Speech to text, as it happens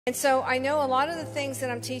And so I know a lot of the things that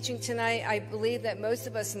I'm teaching tonight, I believe that most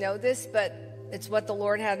of us know this, but it's what the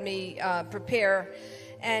Lord had me prepare.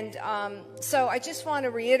 And so I just want to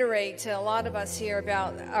reiterate to a lot of us here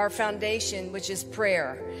about our foundation, which is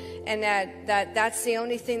prayer. And that's the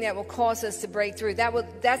only thing that will cause us to break through.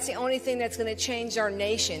 That's the only thing that's going to change our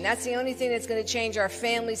nation. That's the only thing that's going to change our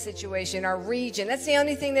family situation, our region. That's the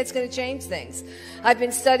only thing that's going to change things. I've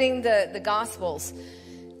been studying the Gospels.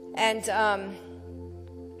 And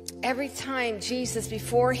every time Jesus,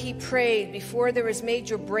 before he prayed, before there was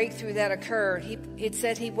major breakthrough that occurred, it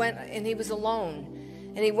said he went and he was alone.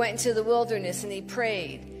 And he went into the wilderness and he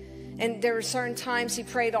prayed. And there were certain times he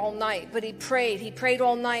prayed all night, but he prayed. He prayed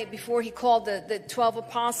all night before he called the 12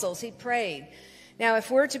 apostles. He prayed. Now,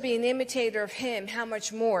 if we're to be an imitator of him, how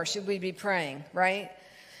much more should we be praying, right?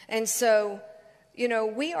 And so, you know,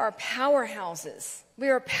 we are powerhouses. We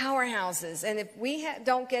are powerhouses. And if we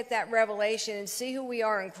don't get that revelation and see who we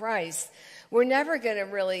are in Christ, we're never going to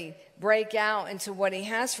really break out into what he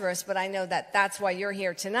has for us. But I know that that's why you're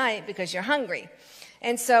here tonight, because you're hungry.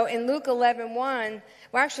 And so in Luke 11:1,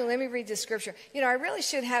 well, actually, let me read the scripture. You know, I really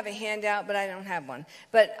should have a handout, but I don't have one.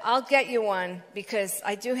 But I'll get you one, because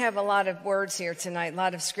I do have a lot of words here tonight, a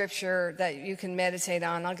lot of scripture that you can meditate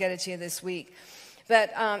on. I'll get it to you this week. But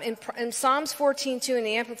in Psalms 14:2 in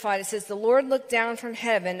the Amplified, it says, "The Lord looked down from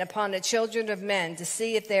heaven upon the children of men to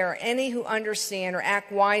see if there are any who understand or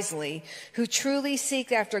act wisely, who truly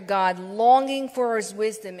seek after God, longing for his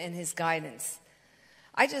wisdom and his guidance."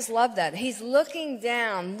 I just love that. He's looking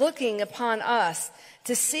down, looking upon us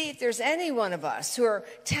to see if there's any one of us who are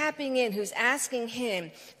tapping in, who's asking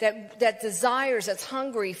him, that desires, that's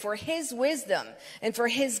hungry for his wisdom and for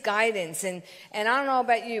his guidance. And I don't know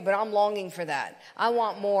about you, but I'm longing for that. I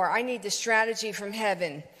want more. I need the strategy from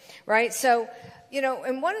heaven, right? So, you know,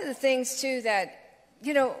 and one of the things too that,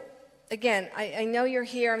 you know, again, I know you're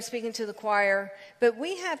here, I'm speaking to the choir, but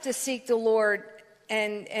we have to seek the Lord.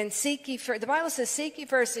 And seek ye first, the Bible says, seek ye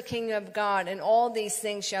first the kingdom of God, and all these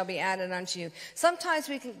things shall be added unto you. Sometimes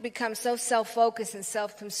we can become so self-focused and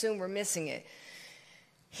self-consumed, we're missing it.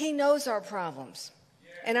 He knows our problems.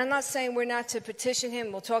 And I'm not saying we're not to petition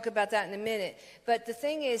him. We'll talk about that in a minute. But the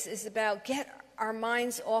thing is about get our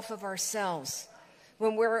minds off of ourselves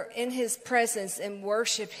when we're in his presence and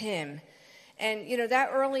worship him. And, you know,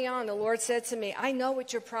 that early on, the Lord said to me, I know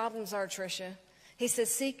what your problems are, Trisha. He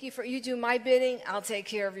says, seek ye for, you do my bidding, I'll take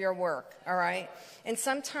care of your work, all right? And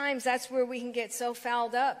sometimes that's where we can get so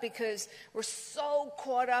fouled up, because we're so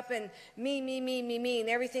caught up in me, and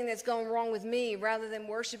everything that's going wrong with me, rather than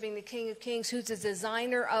worshiping the King of Kings, who's the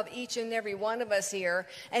designer of each and every one of us here,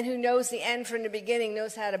 and who knows the end from the beginning,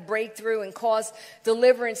 knows how to break through and cause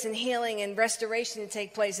deliverance and healing and restoration to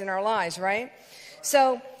take place in our lives, right?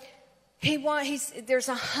 So there's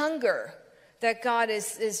a hunger that God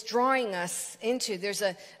is drawing us into. There's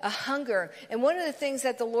a hunger. And one of the things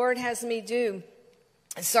that the Lord has me do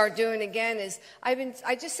and start doing again is I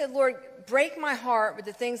just said, Lord, break my heart with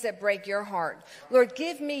the things that break your heart. Lord,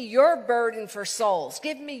 give me your burden for souls.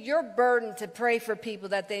 Give me your burden to pray for people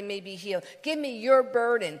that they may be healed. Give me your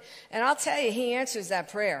burden. And I'll tell you, he answers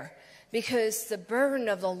that prayer, because the burden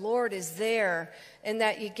of the Lord is there, and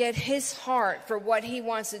that you get his heart for what he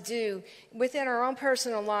wants to do within our own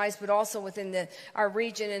personal lives, but also within our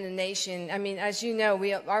region and the nation. I mean, as you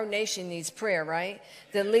know, our nation needs prayer, right?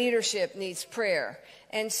 The leadership needs prayer.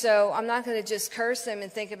 And so I'm not going to just curse them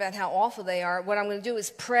and think about how awful they are. What I'm going to do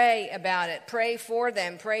is pray about it, pray for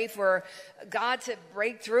them, pray for God to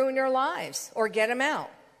break through in their lives or get them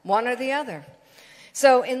out, one or the other.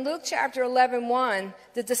 So in Luke chapter 11:1,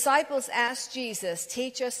 the disciples asked Jesus,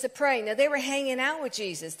 teach us to pray. Now, they were hanging out with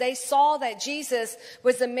Jesus. They saw that Jesus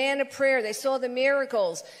was the man of prayer. They saw the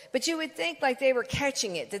miracles. But you would think like they were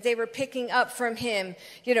catching it, that they were picking up from him,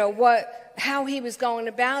 you know, how he was going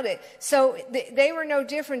about it. So they were no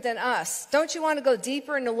different than us. Don't you want to go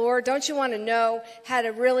deeper in the Lord? Don't you want to know how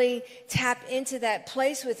to really tap into that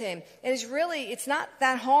place with him? And it's not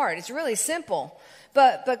that hard. It's really simple.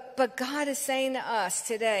 But God is saying to us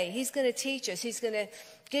today, he's going to teach us. He's going to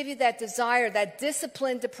give you that desire, that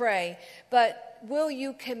discipline to pray. But will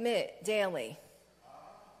you commit daily?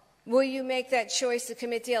 Will you make that choice to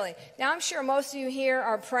commit daily? Now, I'm sure most of you here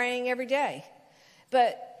are praying every day.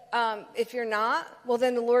 But if you're not, well,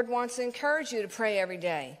 then the Lord wants to encourage you to pray every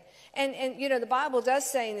day. And you know, the Bible does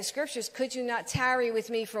say in the scriptures, could you not tarry with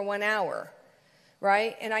me for 1 hour?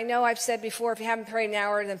 right? And I know I've said before, if you haven't prayed an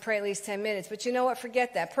hour, then pray at least 10 minutes. But you know what?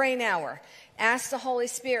 Forget that. Pray an hour. Ask the Holy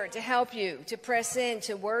Spirit to help you, to press in,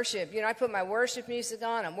 to worship. You know, I put my worship music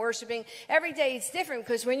on. I'm worshiping. Every day it's different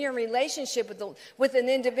because when you're in a relationship with an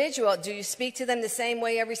individual, do you speak to them the same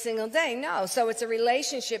way every single day? No. So it's a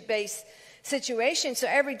relationship-based situation. So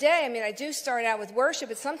every day, I mean, I do start out with worship,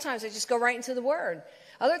 but sometimes I just go right into the Word.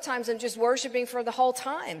 Other times I'm just worshiping for the whole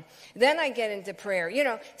time. Then I get into prayer, you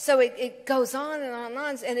know. So it goes on and on and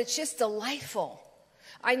on, and it's just delightful.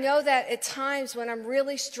 I know that at times when I'm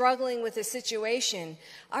really struggling with a situation,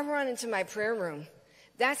 I run into my prayer room.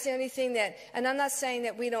 That's the only thing that, and I'm not saying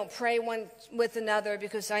that we don't pray one with another,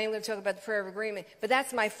 because I am going to talk about the prayer of agreement, but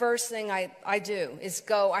that's my first thing I do is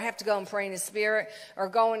I have to go and pray in the Spirit, or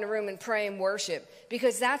go in the room and pray and worship,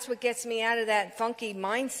 because that's what gets me out of that funky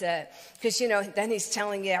mindset, because, you know, then he's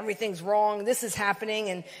telling you everything's wrong, this is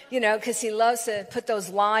happening, and, you know, because he loves to put those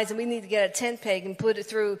lies, and we need to get a tent peg and put it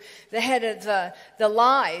through the head of the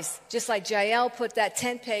lies, just like Jael put that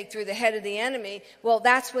tent peg through the head of the enemy. Well,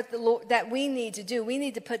 that's what that we need to do. We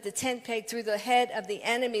need to put the tent peg through the head of the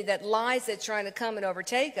enemy, that lies that's trying to come and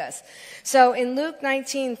overtake us. So in Luke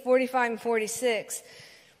 19:45 and 46,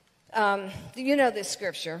 you know this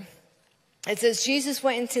scripture. It says, Jesus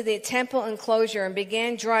went into the temple enclosure and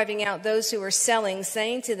began driving out those who were selling,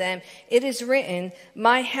 saying to them, "It is written,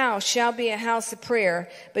 my house shall be a house of prayer,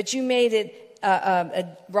 but you made it a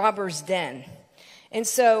robber's den." And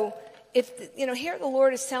so, if, you know, here the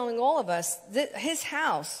Lord is telling all of us that his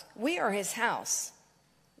house, we are his house.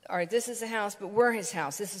 All right, this is a house, but we're his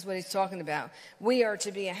house. This is what he's talking about. We are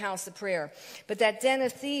to be a house of prayer. But that den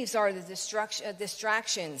of thieves are the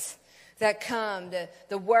distractions that come,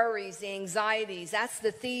 the worries, the anxieties. That's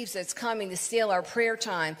the thieves that's coming to steal our prayer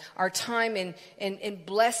time, our time in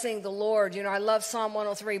blessing the Lord. You know, I love Psalm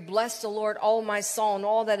 103. Bless the Lord, O my soul, and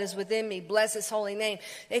all that is within me. Bless his holy name.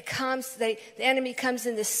 The enemy comes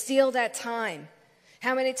in to steal that time.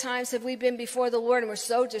 How many times have we been before the Lord and we're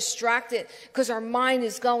so distracted because our mind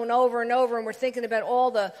is going over and over and we're thinking about all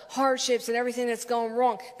the hardships and everything that's going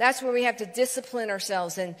wrong? That's where we have to discipline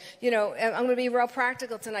ourselves. And, you know, I'm going to be real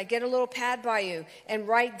practical tonight. Get a little pad by you and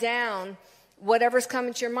write down whatever's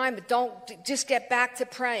coming to your mind, but don't just get back to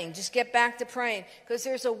praying. Just get back to praying, because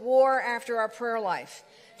there's a war after our prayer life.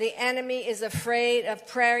 The enemy is afraid of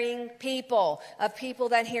praying people, of people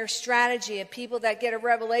that hear strategy, of people that get a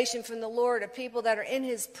revelation from the Lord, of people that are in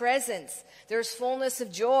his presence. There's fullness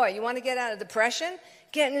of joy. You want to get out of depression?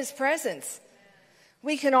 Get in his presence.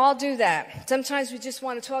 We can all do that. Sometimes we just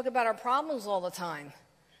want to talk about our problems all the time.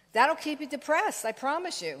 That'll keep you depressed, I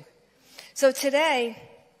promise you. So today,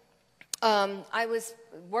 I was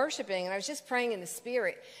worshiping and I was just praying in the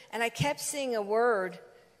Spirit, and I kept seeing a word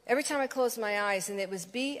every time I closed my eyes, and it was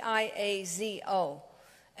B-I-A-Z-O.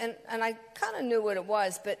 And I kind of knew what it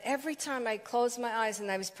was, but every time I closed my eyes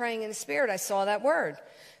and I was praying in the Spirit, I saw that word.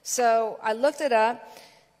 So I looked it up,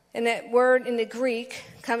 and that word in the Greek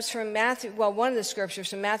comes from Matthew, well, one of the scriptures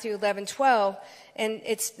from Matthew 11:12, and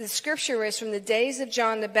the scripture is, from the days of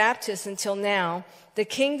John the Baptist until now, the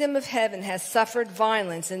kingdom of heaven has suffered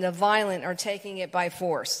violence, and the violent are taking it by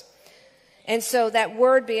force. And so that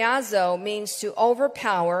word biazo means to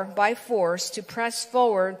overpower by force, to press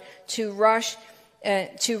forward, to rush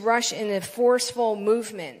in a forceful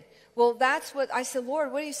movement. Well, that's what I said,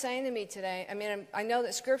 Lord, what are you saying to me today? I mean, I know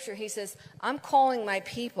that scripture, he says, I'm calling my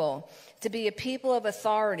people to be a people of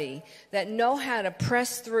authority that know how to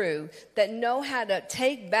press through, that know how to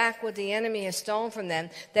take back what the enemy has stolen from them,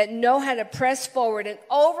 that know how to press forward and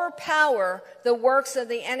overpower the works of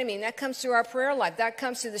the enemy. And that comes through our prayer life. That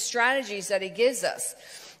comes through the strategies that he gives us.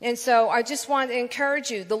 And so I just want to encourage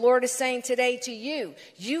you. The Lord is saying today to you,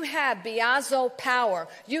 you have biazo power.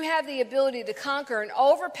 You have the ability to conquer and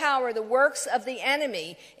overpower the works of the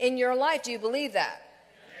enemy in your life. Do you believe that?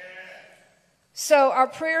 So our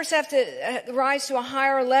prayers have to rise to a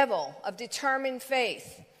higher level of determined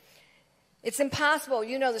faith. It's impossible.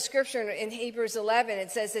 You know the scripture in Hebrews 11, it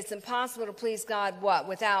says it's impossible to please God, what?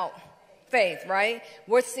 Without faith, right?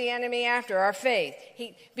 What's the enemy after? Our faith.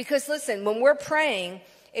 Because listen, when we're praying,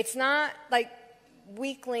 it's not like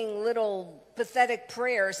weakling little pathetic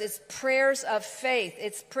prayers. It's prayers of faith.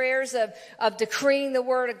 It's prayers of decreeing the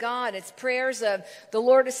word of God. It's prayers of the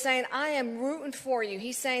Lord is saying, I am rooting for you.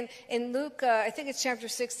 He's saying in Luke, I think it's chapter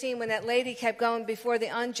 16, when that lady kept going before the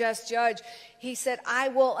unjust judge, he said, I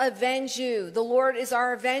will avenge you. The Lord is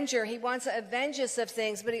our avenger. He wants to avenge us of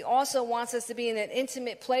things, but he also wants us to be in an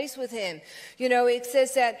intimate place with him. You know, it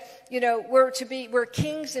says that, you know, we're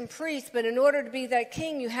kings and priests, but in order to be that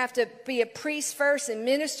king, you have to be a priest first and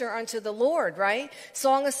minister unto the Lord. Lord, right?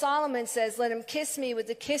 Song of Solomon says, let him kiss me with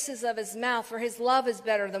the kisses of his mouth, for his love is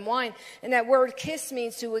better than wine. And that word kiss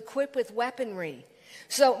means to equip with weaponry.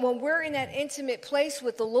 So when we're in that intimate place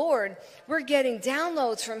with the Lord, we're getting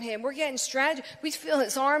downloads from him. We're getting strategy. We feel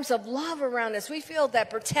his arms of love around us. We feel that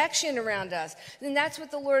protection around us. And that's what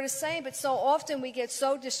the Lord is saying. But so often we get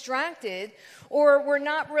so distracted, or we're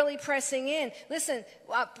not really pressing in. Listen,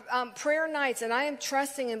 prayer nights, and I am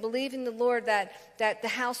trusting and believing the Lord that the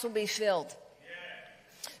house will be filled.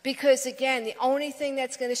 Because, again, the only thing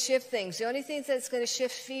that's going to shift things, the only thing that's going to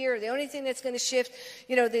shift fear, the only thing that's going to shift,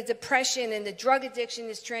 the depression and the drug addiction,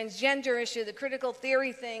 this transgender issue, the critical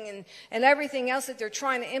theory thing, and everything else that they're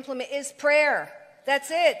trying to implement is prayer.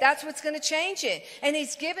 That's it. That's what's going to change it. And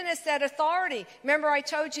he's given us that authority. Remember, I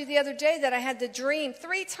told you the other day that I had the dream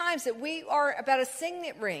 3 times that we are about a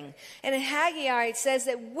signet ring. And in Haggai, it says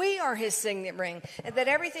that we are his signet ring, and that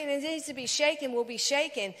everything that needs to be shaken will be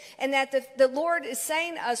shaken. And that the Lord is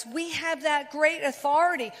saying to us, we have that great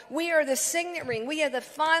authority. We are the signet ring. We have the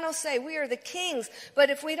final say. We are the kings.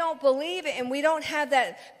 But if we don't believe it and we don't have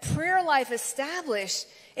that prayer life established,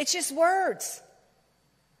 it's just words.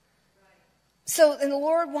 So, and the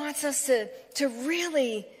Lord wants us to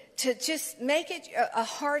really, to just make it a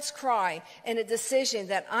heart's cry and a decision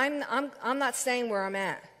that I'm not staying where I'm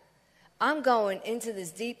at. I'm going into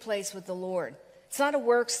this deep place with the Lord. It's not a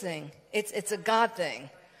works thing. It's a God thing.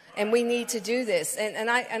 And we need to do this. And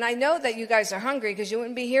I know that you guys are hungry because you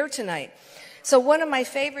wouldn't be here tonight. So one of my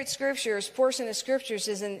favorite portion of scriptures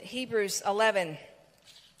is in Hebrews 11.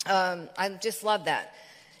 I just love that.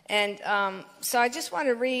 And so I just want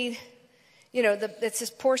to read... it's this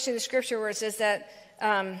portion of scripture where it says that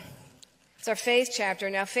it's our faith chapter.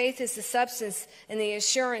 Now, faith is the substance and the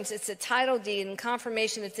assurance. It's a title deed and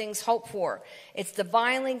confirmation of things hoped for. It's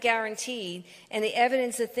divinely guaranteed and the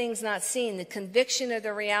evidence of things not seen, the conviction of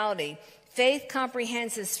the reality. Faith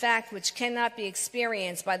comprehends this fact which cannot be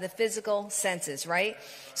experienced by the physical senses, right?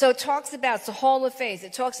 So it talks about, it's the hall of faith.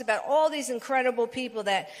 It talks about all these incredible people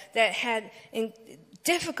that had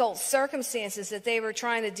difficult circumstances that they were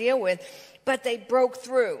trying to deal with, but they broke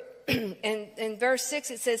through. And in verse 6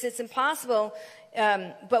 it says it's impossible,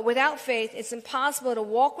 but without faith it's impossible to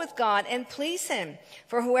walk with God and please him.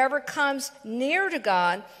 For whoever comes near to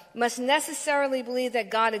God must necessarily believe that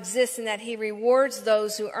God exists and that he rewards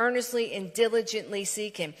those who earnestly and diligently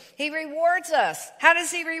seek him. He rewards us. How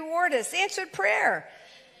does he reward us? Answered prayer.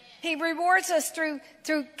 He rewards us through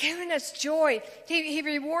giving us joy. He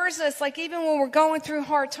rewards us, like even when we're going through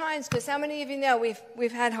hard times, because how many of you know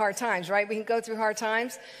we've had hard times, right? We can go through hard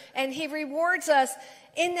times. And he rewards us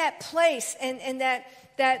in that place, and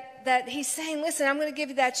that he's saying, listen, I'm going to give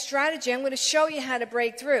you that strategy. I'm going to show you how to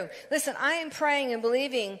break through. Listen, I am praying and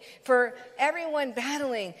believing for everyone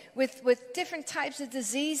battling with different types of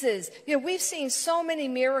diseases. We've seen so many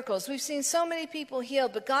miracles. We've seen so many people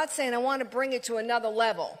healed, but God's saying, I want to bring it to another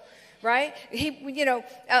level. Right?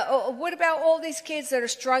 What about all these kids that are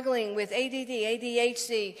struggling with ADD,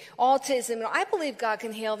 ADHD, autism? I believe God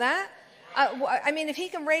can heal that. If he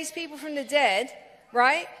can raise people from the dead,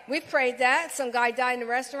 right? We've prayed that. Some guy died in a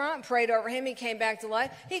restaurant and prayed over him. He came back to life.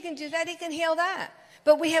 He can do that. He can heal that.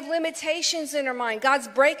 But we have limitations in our mind. God's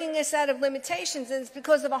breaking us out of limitations, and it's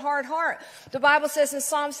because of a hard heart. The Bible says in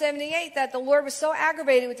Psalm 78 that the Lord was so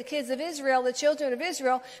aggravated with the kids of Israel, the children of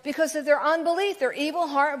Israel, because of their unbelief, their evil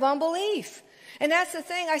heart of unbelief. And that's the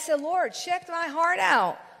thing. I said, Lord, check my heart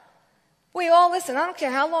out. We all, listen, I don't care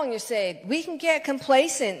how long you're saved. We can get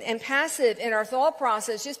complacent and passive in our thought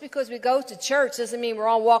process. Just because we go to church doesn't mean we're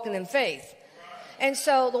all walking in faith. And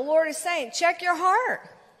so the Lord is saying, check your heart.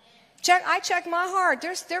 I checked my heart.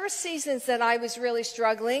 There were seasons that I was really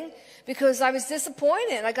struggling because I was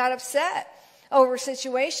disappointed. I got upset over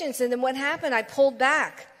situations. And then what happened? I pulled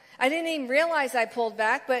back. I didn't even realize I pulled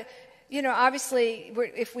back. But, obviously,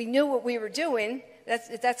 if we knew what we were doing,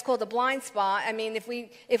 that's called a blind spot.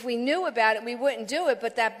 If we knew about it, we wouldn't do it.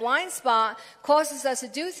 But that blind spot causes us to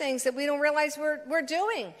do things that we don't realize we're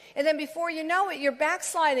doing. And then before you know it, you're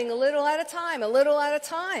backsliding a little at a time, a little at a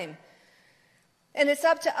time. And it's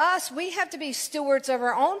up to us. We have to be stewards of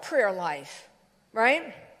our own prayer life,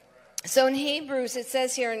 right? So in Hebrews, it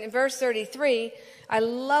says here in verse 33, I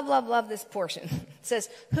love this portion. It says,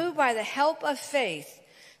 who by the help of faith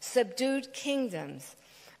subdued kingdoms,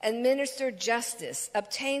 administered justice,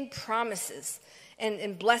 obtained promises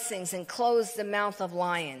and blessings, and closed the mouth of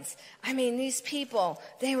lions. These people,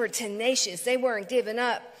 they were tenacious. They weren't giving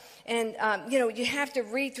up. And, you have to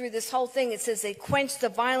read through this whole thing. It says they quenched the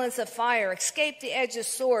violence of fire, escaped the edge of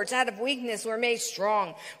swords, out of weakness were made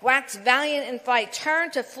strong, waxed valiant in fight,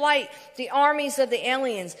 turned to flight the armies of the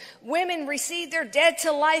aliens. Women received their dead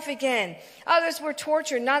to life again. Others were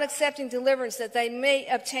tortured, not accepting deliverance that they may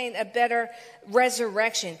obtain a better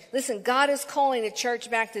resurrection. Listen, God is calling the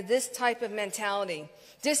church back to this type of mentality.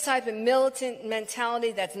 This type of militant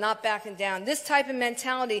mentality that's not backing down. This type of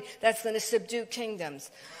mentality that's going to subdue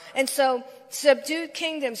kingdoms. And so, subdued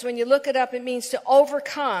kingdoms, when you look it up, it means to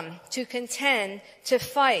overcome, to contend, to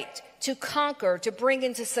fight, to conquer, to bring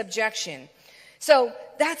into subjection. So,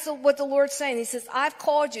 that's what the Lord's saying. He says, I've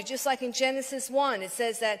called you, just like in Genesis 1. It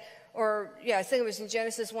says that, I think it was in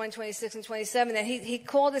Genesis 1, 26 and 27, that he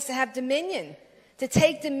called us to have dominion. To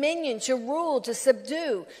take dominion, to rule, to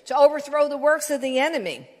subdue, to overthrow the works of the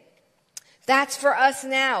enemy. That's for us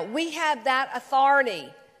now. We have that authority.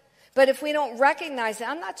 But if we don't recognize it,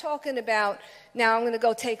 I'm not talking about, now I'm going to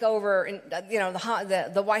go take over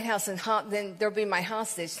the White House and then there'll be my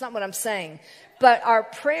hostage. It's not what I'm saying. But our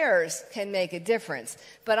prayers can make a difference.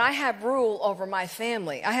 But I have rule over my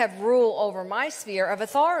family. I have rule over my sphere of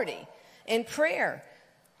authority in prayer.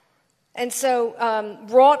 And so,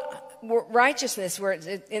 wrought righteousness, where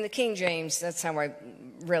in the King James, that's how I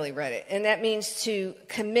really read it. And that means to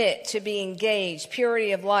commit, to be engaged,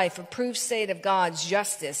 purity of life, approved state of God's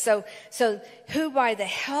justice. So who by the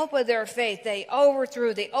help of their faith, they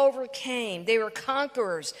overthrew, they overcame, they were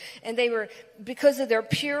conquerors, and they were, because of their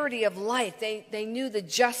purity of life, they knew the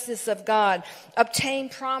justice of God,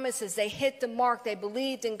 obtained promises, they hit the mark, they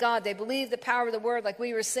believed in God, they believed the power of the word like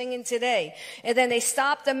we were singing today. And then they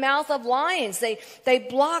stopped the mouth of lions. They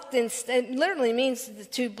blocked, and it literally means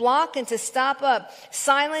to block and to stop up,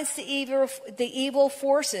 silence the evil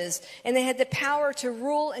forces, and they had the power to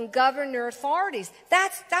rule and govern their authorities.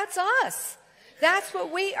 That's us. That's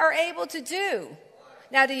what we are able to do.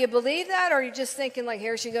 Now, do you believe that, or are you just thinking like,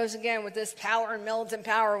 here she goes again with this power and militant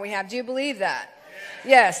power we have? Do you believe that?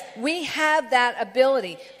 Yes, we have that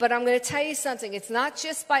ability. But I'm going to tell you something. It's not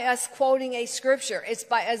just by us quoting a scripture. It's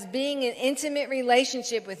by us being in intimate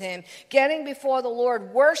relationship with him, getting before the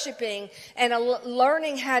Lord, worshiping, and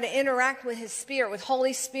learning how to interact with his Spirit, with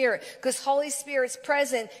Holy Spirit. Because Holy Spirit's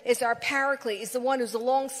present is our paraclete. Is the one who's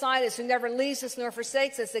alongside us, who never leaves us nor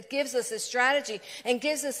forsakes us, that gives us a strategy and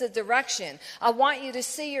gives us a direction. I want you to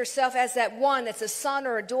see yourself as that one that's a son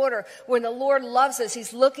or a daughter. When the Lord loves us,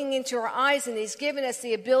 he's looking into our eyes and he's given us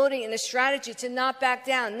the ability and the strategy to not back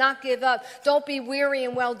down, not give up. Don't be weary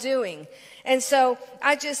in well-doing. And so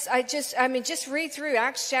just read through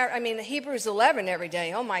Hebrews 11 every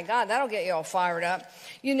day. Oh my God, that'll get you all fired up.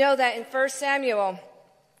 You know that in 1 Samuel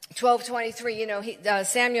 12:23,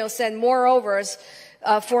 Samuel said, moreover,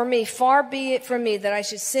 for me, far be it from me that I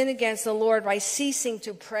should sin against the Lord by ceasing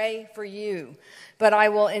to pray for you, but I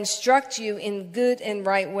will instruct you in good and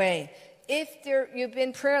right way. If you've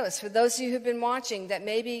been prayerless, for those of you who've been watching that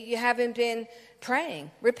maybe you haven't been praying,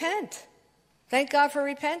 repent. Thank God for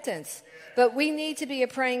repentance. But we need to be a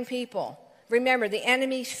praying people. Remember, the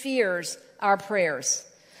enemy fears our prayers.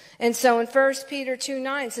 And so in 1 Peter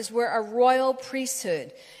 2:9 it says we're a royal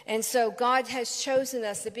priesthood. And so God has chosen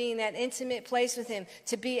us to be in that intimate place with him,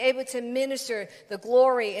 to be able to minister the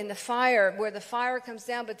glory and the fire, where the fire comes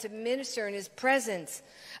down, but to minister in his presence.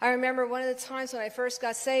 I remember one of the times when I first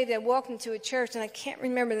got saved, I walked into a church, and I can't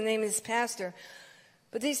remember the name of this pastor,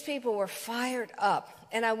 but these people were fired up.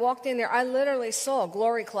 And I walked in there, I literally saw a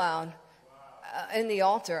glory cloud in the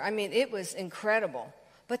altar. I mean, it was incredible.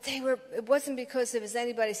 But it wasn't because it was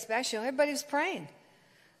anybody special. Everybody was praying.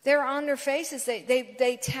 They were on their faces.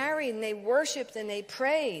 They tarried and they worshiped and they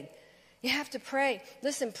prayed. You have to pray.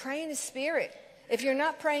 Listen, pray in the Spirit. If you're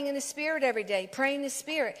not praying in the Spirit every day, pray in the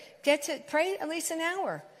Spirit. Pray at least an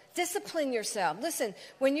hour. Discipline yourself. Listen,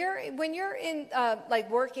 when you're in like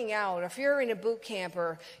working out, or if you're in a boot camp,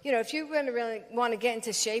 or if you're going to really want to get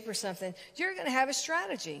into shape or something, you're going to have a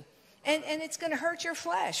strategy, and it's going to hurt your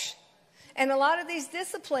flesh. And a lot of these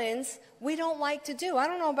disciplines we don't like to do. I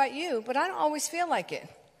don't know about you, but I don't always feel like it,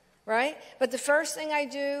 right? But the first thing I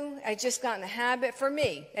do, I just got in the habit for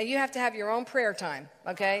me. Now, you have to have your own prayer time,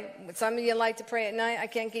 okay? Some of you like to pray at night. I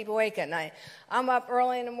can't keep awake at night. I'm up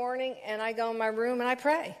early in the morning, and I go in my room, and I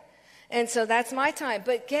pray. And so that's my time.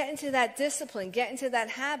 But get into that discipline. Get into that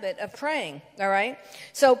habit of praying, all right?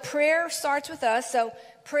 So prayer starts with us. So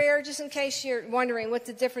prayer, just in case you're wondering what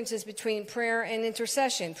the difference is between prayer and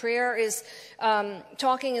intercession. Prayer is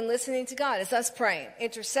talking and listening to God. It's us praying.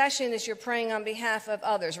 Intercession is you're praying on behalf of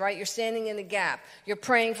others, right? You're standing in the gap. You're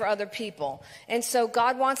praying for other people. And so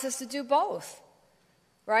God wants us to do both,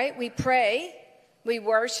 right? We pray, we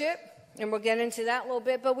worship, And we'll get into that a little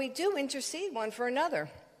bit, but we do intercede one for another.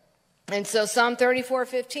 And so Psalm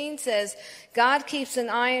 34:15 says, God keeps an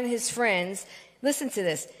eye on his friends. Listen to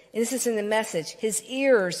this. And this is in the Message. His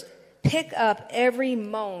ears pick up every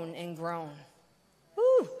moan and groan.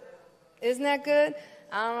 Woo! Isn't that good?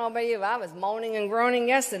 I don't know about you. I was moaning and groaning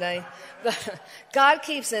yesterday. God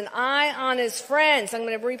keeps an eye on his friends. I'm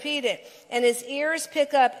going to repeat it. And his ears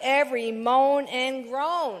pick up every moan and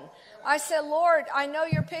groan. I said, Lord, I know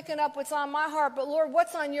you're picking up what's on my heart, but Lord,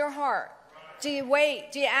 what's on your heart? Do you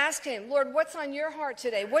wait? Do you ask him, Lord, what's on your heart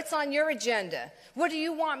today? What's on your agenda? What do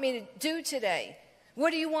you want me to do today?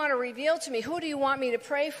 What do you want to reveal to me? Who do you want me to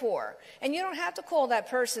pray for? And you don't have to call that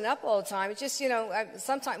person up all the time. It's just,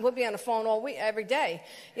 sometimes we'll be on the phone every day,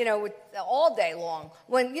 all day long.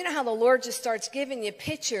 When, how the Lord just starts giving you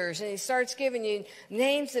pictures and he starts giving you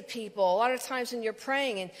names of people. A lot of times when you're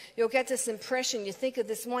praying and you'll get this impression, you think of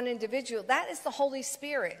this one individual. That is the Holy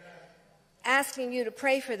Spirit asking you to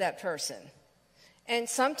pray for that person. And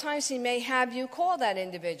sometimes he may have you call that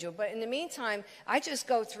individual. But in the meantime, I just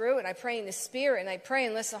go through and I pray in the Spirit. And I pray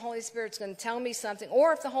unless the Holy Spirit's going to tell me something.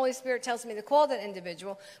 Or if the Holy Spirit tells me to call that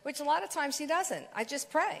individual, which a lot of times he doesn't. I just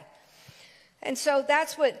pray. And so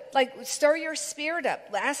that's what, stir your spirit up.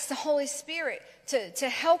 Ask the Holy Spirit to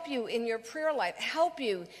help you in your prayer life. Help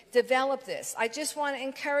you develop this. I just want to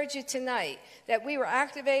encourage you tonight that we were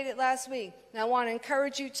activated last week. And I want to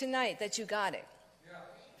encourage you tonight that you got it.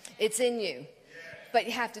 It's in you. But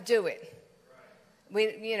you have to do it.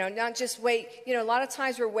 Not just wait. A lot of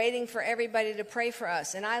times we're waiting for everybody to pray for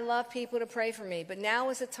us. And I love people to pray for me. But now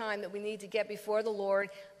is the time that we need to get before the Lord,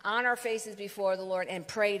 on our faces before the Lord, and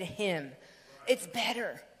pray to him. It's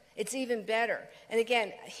better. It's even better. And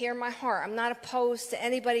again, hear my heart. I'm not opposed to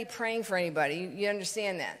anybody praying for anybody. You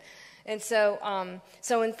understand that. And so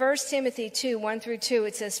in 1 Timothy 2:1-2,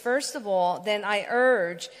 it says, first of all, then I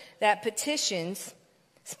urge that petitions,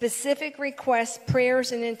 specific requests,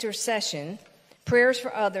 prayers, and intercession, prayers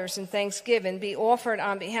for others, and thanksgiving be offered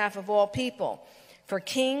on behalf of all people, for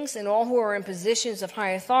kings and all who are in positions of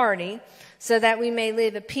high authority, so that we may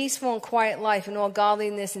live a peaceful and quiet life in all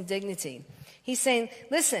godliness and dignity. He's saying,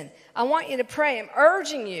 listen, I want you to pray. I'm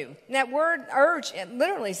urging you. And that word urge, it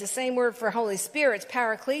literally is the same word for Holy Spirit. It's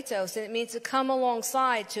parakletos, and it means to come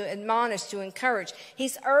alongside, to admonish, to encourage.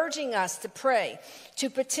 He's urging us to pray,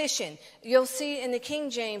 to petition. You'll see in the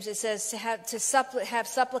King James it says to have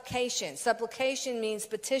supplication. Supplication means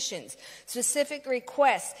petitions, specific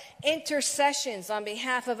requests, intercessions on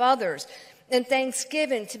behalf of others, and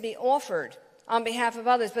thanksgiving to be offered on behalf of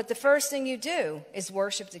others. But the first thing you do is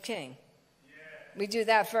worship the King. We do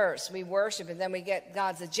that first. We worship, and then we get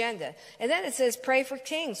God's agenda. And then it says, pray for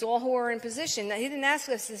kings, all who are in position. Now, he didn't ask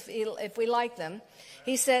us if we like them.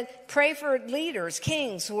 He said, pray for leaders,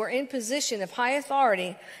 kings who are in position of high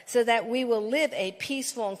authority, so that we will live a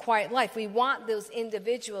peaceful and quiet life. We want those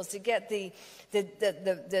individuals to get the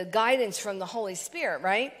guidance from the Holy Spirit,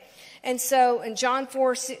 right? And so in John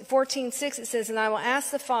 14:6, it says, and I will ask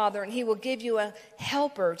the Father, and he will give you a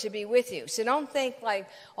helper to be with you. So don't think I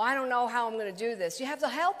don't know how I'm going to do this. You have the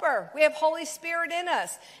helper. We have Holy Spirit in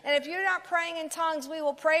us. And if you're not praying in tongues, we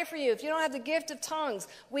will pray for you. If you don't have the gift of tongues,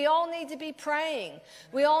 we all need to be praying.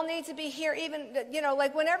 We all need to be here. Even,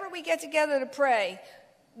 whenever we get together to pray,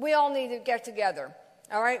 we all need to get together.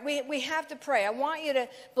 All right, we have to pray. I want you to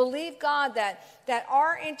believe God that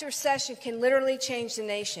our intercession can literally change the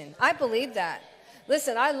nation. I believe that.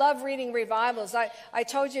 Listen, I love reading revivals. I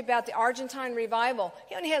told you about the Argentine revival.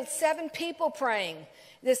 He only had 7 people praying.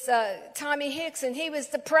 This Tommy Hicks, and he was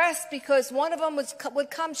depressed because one of them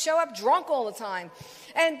would show up drunk all the time.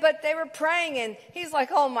 But they were praying, and he's like,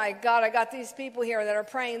 oh my God, I got these people here that are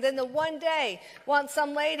praying. And then the one day,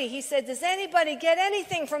 some lady, he said, does anybody get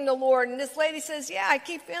anything from the Lord? And this lady says, yeah, I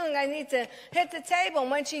keep feeling I need to hit the table.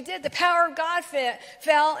 And when she did, the power of God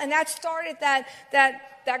fell, and that started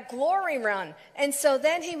that glory run. And so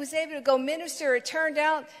then he was able to go minister. It turned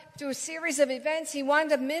out through a series of events, he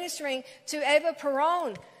wound up ministering to Eva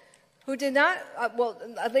Perón, who did not,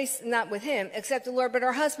 at least not with him, except the Lord, but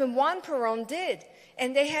her husband Juan Perón did.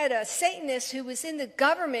 And they had a Satanist who was in the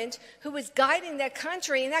government who was guiding that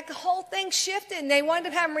country, and that whole thing shifted, and they wound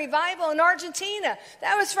up having revival in Argentina.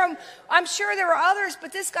 That was I'm sure there were others,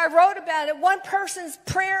 but this guy wrote about it. One person's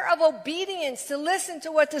prayer of obedience to listen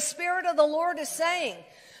to what the Spirit of the Lord is saying.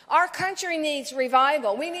 Our country needs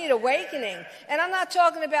revival. We need awakening. And I'm not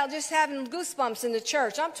talking about just having goosebumps in the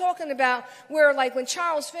church. I'm talking about where, like when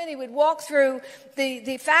Charles Finney would walk through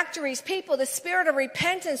the factories, the spirit of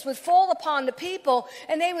repentance would fall upon the people,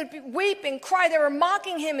 and they would weep and cry. They were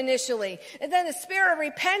mocking him initially. And then the spirit of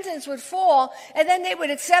repentance would fall, and then they would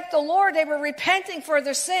accept the Lord. They were repenting for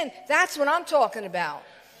their sin. That's what I'm talking about.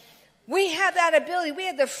 We have that ability. We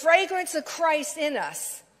have the fragrance of Christ in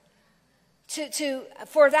us.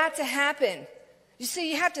 For that to happen. You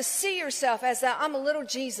see, you have to see yourself as that I'm a little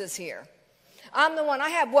Jesus here. I'm the one. I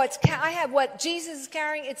have what Jesus is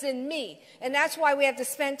carrying. It's in me. And that's why we have to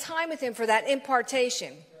spend time with him for that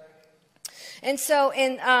impartation. And so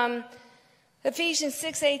in Ephesians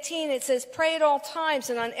 6:18, it says, pray at all times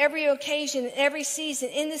and on every occasion and every season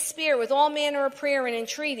in the Spirit with all manner of prayer and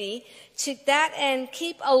entreaty. To that end,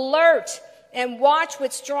 keep alert and watch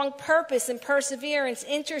with strong purpose and perseverance,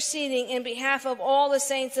 interceding in behalf of all the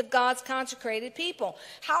saints of God's consecrated people.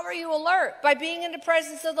 How are you alert? By being in the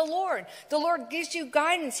presence of the Lord. The Lord gives you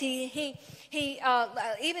guidance. He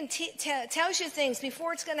even tells you things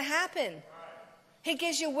before it's going to happen. He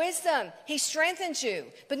gives you wisdom. He strengthens you.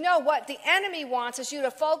 But no, what the enemy wants is you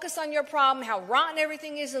to focus on your problem, how rotten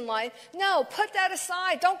everything is in life. No, put that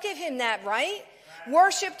aside. Don't give him that right.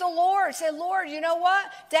 Worship the Lord. Say, Lord, you know what?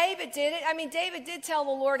 David did it. I mean, David did tell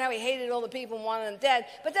the Lord how he hated all the people and wanted them dead.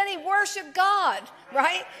 But then he worshiped God,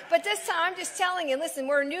 right? But this time, I'm just telling you, listen,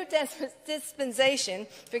 we're a new dispensation.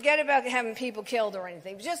 Forget about having people killed or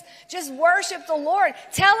anything. Just worship the Lord.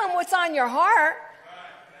 Tell him what's on your heart.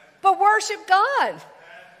 But worship God.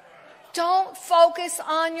 Don't focus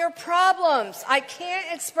on your problems. I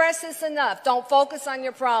can't express this enough. Don't focus on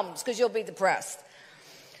your problems because you'll be depressed.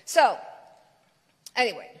 So,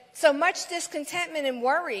 anyway, so much discontentment and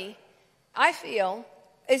worry, I feel,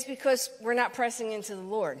 is because we're not pressing into the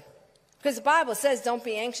Lord. Because the Bible says don't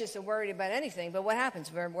be anxious or worried about anything, but what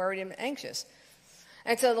happens? We're worried and anxious.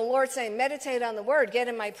 And so the Lord's saying, meditate on the Word, get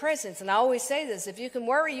in my presence. And I always say this, if you can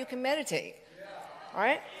worry, you can meditate. All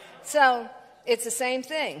right? So it's the same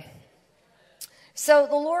thing. So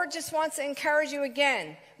the Lord just wants to encourage you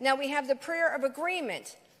again. Now we have the prayer of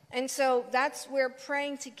agreement. And so that's where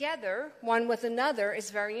praying together, one with another,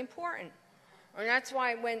 is very important. And that's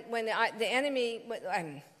why when the enemy,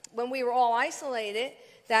 when we were all isolated,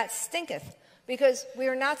 that stinketh. Because we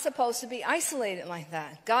are not supposed to be isolated like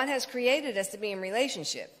that. God has created us to be in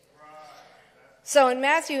relationship. So in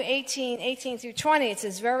Matthew 18 through 20, it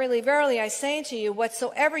says, verily, verily, I say unto you,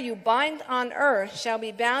 whatsoever you bind on earth shall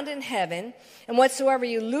be bound in heaven, and whatsoever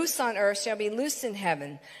you loose on earth shall be loosed in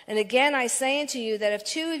heaven. And again I say unto you, that if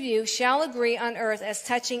two of you shall agree on earth as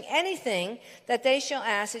touching anything that they shall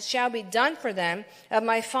ask, it shall be done for them of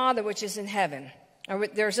my Father which is in heaven.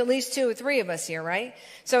 There's at least 2 or 3 of us here, right?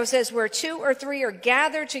 So it says, where 2 or 3 are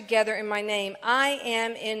gathered together in my name, I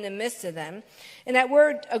am in the midst of them. And that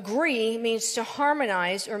word agree means to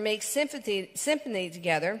harmonize or make symphony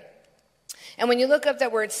together. And when you look up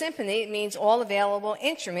that word symphony, it means all available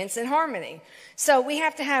instruments in harmony. So we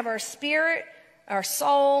have to have our spirit, our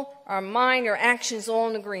soul, our mind, our actions all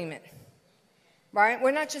in agreement. Right?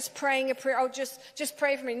 We're not just praying a prayer, just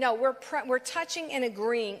pray for me. No, we're touching and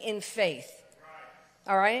agreeing in faith.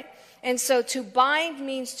 All right? And so to bind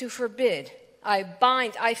means to forbid. I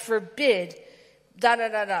bind, I forbid,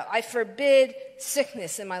 I forbid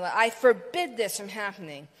sickness in my life. I forbid this from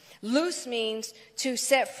happening. Loose means to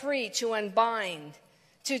set free, to unbind,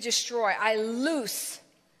 to destroy. I loose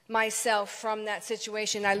myself from that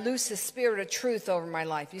situation. I loose the spirit of truth over my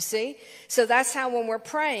life, you see? So that's how when we're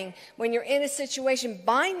praying, when you're in a situation,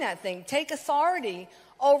 bind that thing. Take authority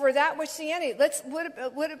over that which the enemy.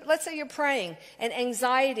 Let's say you're praying and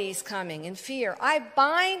anxiety is coming and fear. I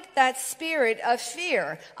bind that spirit of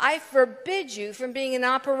fear. I forbid you from being in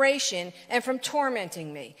operation and from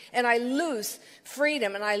tormenting me. And I loose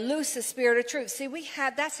freedom and I loose the spirit of truth. See,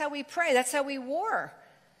 that's how we pray. That's how we war.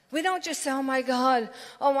 We don't just say, oh my God,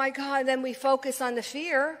 then we focus on the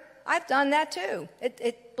fear. I've done that too.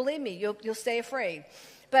 Believe me, you'll stay afraid.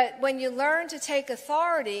 But when you learn to take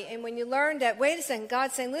authority and when you learn that, wait a second,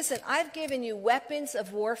 God's saying, listen, I've given you weapons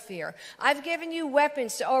of warfare. I've given you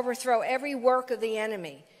weapons to overthrow every work of the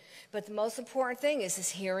enemy. But the most important thing is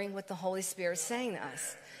hearing what the Holy Spirit's saying to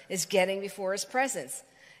us, is getting before his presence.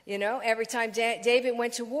 You know, every time David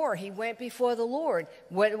went to war, he went before the Lord.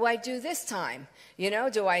 What do I do this time? You know,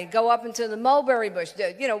 do I go up into the mulberry bush?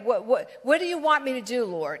 What do you want me to do,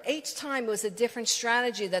 Lord? Each time was a different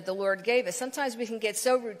strategy that the Lord gave us. Sometimes we can get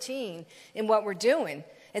so routine in what we're doing,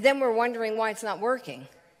 and then we're wondering why it's not working.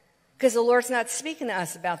 Because the Lord's not speaking to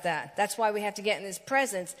us about that. That's why we have to get in his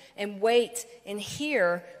presence and wait and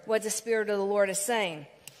hear what the Spirit of the Lord is saying.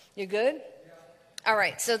 You good? All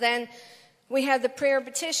right, so then we have the prayer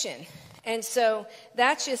petition. And so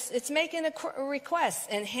that's just, it's making a request.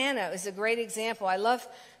 And Hannah is a great example. I love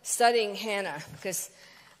studying Hannah because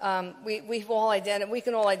we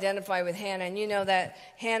can all identify with Hannah. And you know that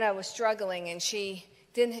Hannah was struggling and she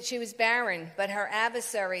was barren, but her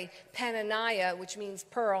adversary, Peninnah, which means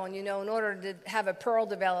pearl, and you know, in order to have a pearl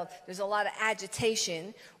develop, there's a lot of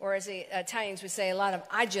agitation, or as the Italians would say, a lot of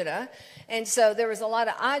agita. And so there was a lot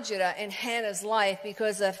of agita in Hannah's life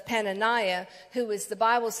because of Peninnah, who was, the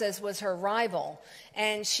Bible says, was her rival.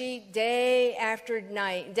 And she, day after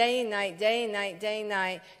night, day and night, day and night, day and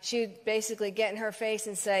night, she would basically get in her face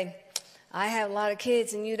and say, I have a lot of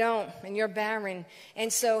kids and you don't, and you're barren.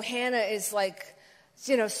 And so Hannah is like,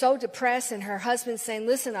 you know, so depressed, and her husband's saying,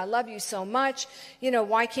 listen, I love you so much, you know,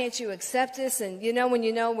 why can't you accept this? And you know when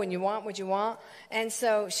you want what you want. And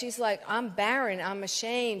so she's like, I'm barren, I'm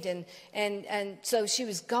ashamed. And so she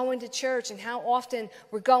was going to church, and how often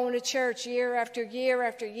we're going to church year after year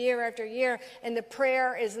after year after year, and the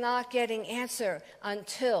prayer is not getting answered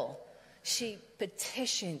until she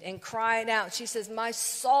petitioned and cried out. She says, my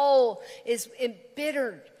soul is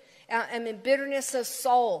embittered. I'm in bitterness of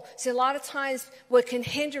soul. See, a lot of times what can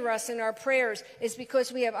hinder us in our prayers is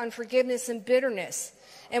because we have unforgiveness and bitterness.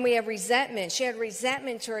 And we have resentment. She had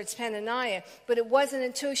resentment towards Peninnah, but it wasn't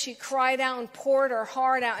until she cried out and poured her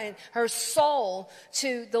heart out and her soul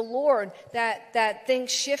to the Lord that things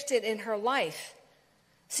shifted in her life.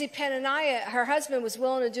 See, Peninnah, her husband was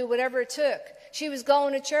willing to do whatever it took. She was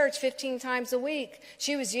going to church 15 times a week.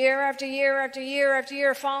 She was year after year after year after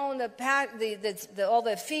year following all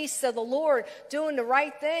the feasts of the Lord, doing the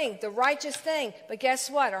right thing, the righteous thing. But guess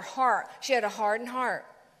what? Her heart, she had a hardened heart.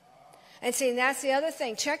 And see, that's the other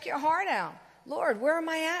thing. Check your heart out. Lord, where am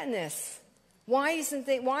I at in this? Why isn't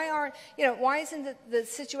the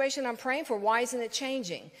situation I'm praying for, why isn't it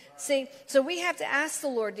changing? See, so we have to ask the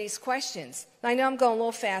Lord these questions. I know I'm going a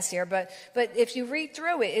little fast here, but if you read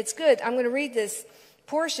through it, it's good. I'm going to read this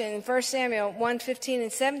portion in 1 Samuel 1:15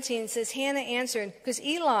 and 17. It says, Hannah answered, because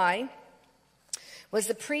Eli was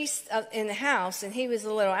the priest in the house, and he was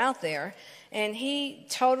a little out there, and he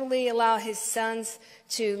totally allowed his sons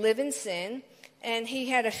to live in sin, and he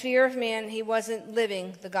had a fear of man. He wasn't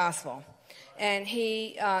living the gospel. And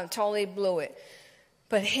he totally blew it.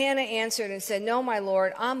 But Hannah answered and said, no, my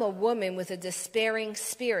Lord, I'm a woman with a despairing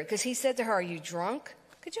spirit. Because he said to her, are you drunk?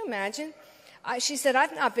 Could you imagine? She said,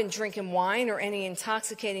 I've not been drinking wine or any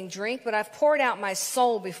intoxicating drink, but I've poured out my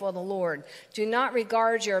soul before the Lord. Do not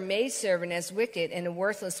regard your maidservant as wicked and a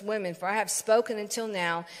worthless woman, for I have spoken until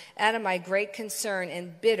now out of my great concern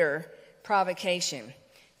and bitter provocation.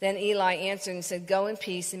 Then Eli answered and said, go in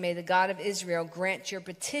peace, and may the God of Israel grant your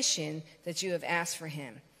petition that you have asked for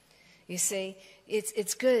him. You see,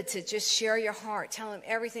 it's good to just share your heart. Tell him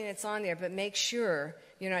everything that's on there, but make sure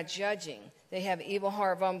you're not judging. They have an evil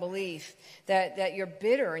heart of unbelief, that you're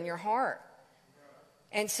bitter in your heart.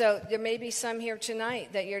 And so there may be some here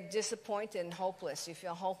tonight that you're disappointed and hopeless. You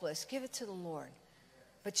feel hopeless. Give it to the Lord.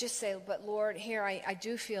 But just say, but Lord, here I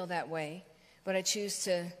do feel that way, but I choose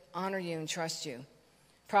to honor you and trust you.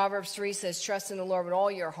 Proverbs 3 says, trust in the Lord with all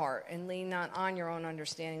your heart and lean not on your own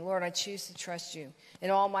understanding. Lord, I choose to trust you. In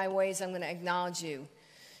all my ways, I'm going to acknowledge you,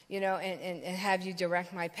 and have you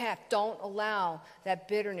direct my path. Don't allow that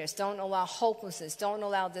bitterness. Don't allow hopelessness. Don't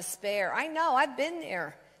allow despair. I know, I've been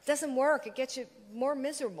there. It doesn't work. It gets you more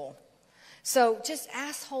miserable. So just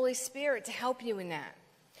ask Holy Spirit to help you in that,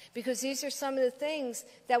 because these are some of the things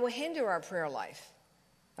that will hinder our prayer life.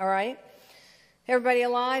 All right? Everybody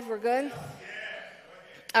alive? We're good?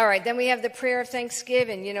 All right, then we have the prayer of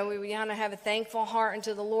thanksgiving. We want to have a thankful heart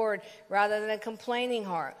unto the Lord rather than a complaining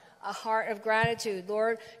heart, a heart of gratitude.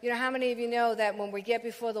 Lord, how many of you know that when we get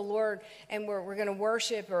before the Lord and we're going to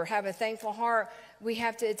worship or have a thankful heart,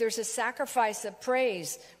 there's a sacrifice of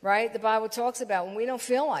praise, right? The Bible talks about when we don't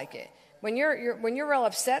feel like it. When you're real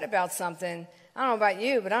upset about something, I don't know about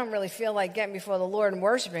you, but I don't really feel like getting before the Lord and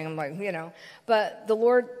worshiping. I'm like, but the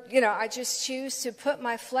Lord, I just choose to put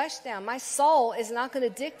my flesh down. My soul is not going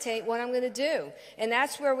to dictate what I'm going to do. And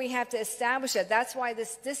that's where we have to establish it. That's why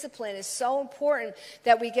this discipline is so important,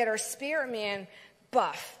 that we get our spirit man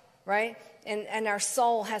buff, right? And our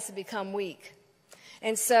soul has to become weak.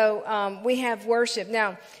 And so we have worship.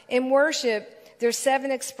 Now, in worship, there's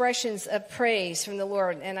 7 expressions of praise from the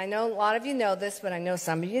Lord. And I know a lot of you know this, but I know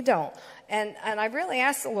some of you don't. And I really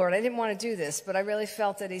asked the Lord, I didn't want to do this, but I really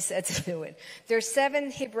felt that he said to do it. There's 7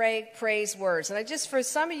 Hebraic praise words. And for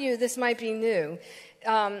some of you, this might be new.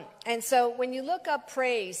 And so when you look up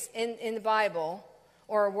praise in the Bible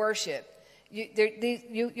or worship,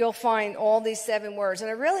 you'll find all these 7 words. And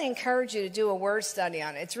I really encourage you to do a word study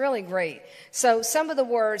on it. It's really great. So some of the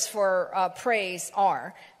words for praise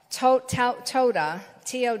are Todah,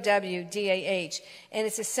 Towdah, and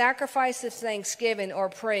it's a sacrifice of thanksgiving or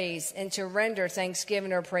praise, and to render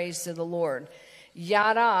thanksgiving or praise to the Lord.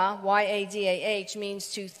 Yadah, Yadah, means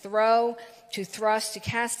to throw, to thrust, to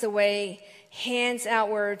cast away, hands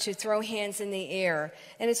outward, to throw hands in the air.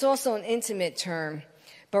 And it's also an intimate term.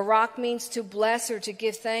 Barak means to bless or to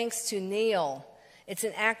give thanks, to kneel. It's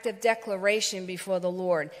an act of declaration before the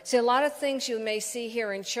Lord. See, a lot of things you may see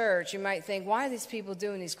here in church, you might think, why are these people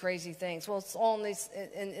doing these crazy things? Well, it's all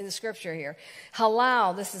in the scripture here.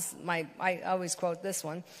 Halal, I always quote this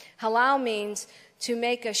one. Halal means to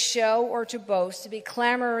make a show or to boast, to be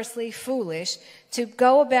clamorously foolish, to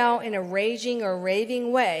go about in a raging or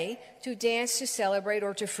raving way, to dance, to celebrate,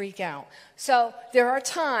 or to freak out. So there are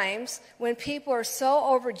times when people are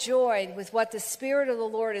so overjoyed with what the Spirit of the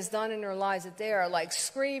Lord has done in their lives that they are like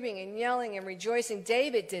screaming and yelling and rejoicing.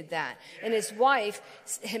 David did that. And his wife,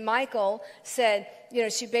 Michal, said,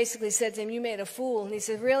 she basically said to him, you made a fool. And he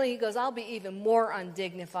said, really? He goes, I'll be even more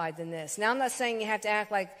undignified than this. Now, I'm not saying you have to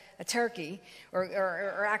act like a turkey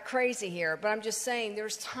or act crazy here, but I'm just saying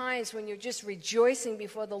there's times when you're just rejoicing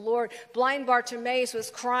before the Lord. Blind Bartimaeus was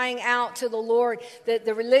crying out to the Lord.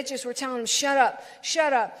 The religious were telling him, shut up,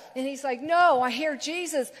 shut up. And he's like, no, I hear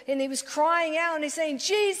Jesus. And he was crying out, and he's saying,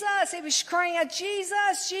 Jesus. He was crying out,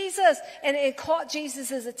 Jesus, Jesus. And it caught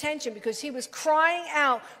Jesus' attention because he was crying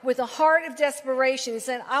out with a heart of desperation. He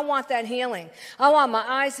said, I want that healing. I want my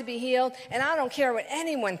eyes to be healed, and I don't care what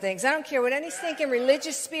anyone thinks. I don't care what any stinking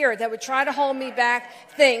religious spirit that would try to hold me back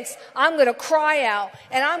thinks. I'm going to cry out,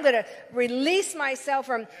 and I'm going to release myself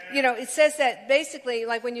from, it says that basically,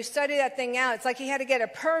 like when you study that thing out, it's like he had to get a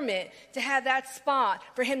permit to have that spot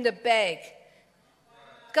for him to beg.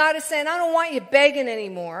 God is saying, I don't want you begging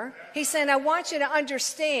anymore. He's saying, I want you to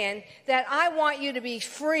understand that I want you to be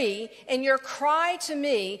free in your cry to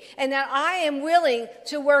me, and that I am willing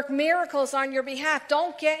to work miracles on your behalf.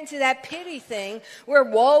 Don't get into that pity thing where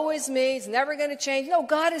woe is me, it's never going to change. No,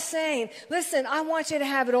 God is saying, listen, I want you to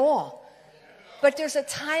have it all. But there's a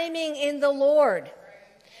timing in the Lord.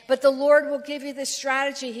 But the Lord will give you the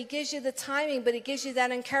strategy. He gives you the timing, but he gives you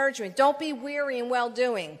that encouragement. Don't be weary in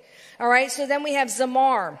well-doing. All right, so then we have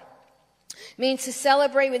Zamar. Means to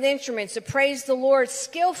celebrate with instruments, to praise the Lord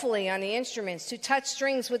skillfully on the instruments, to touch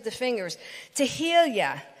strings with the fingers.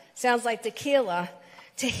 Tehillah, sounds like tequila.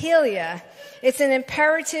 Tehillah, it's an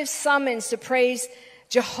imperative summons to praise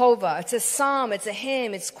Jehovah. It's a psalm, it's a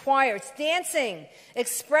hymn, it's choir, it's dancing,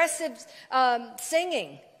 expressive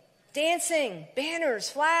singing. Dancing, banners,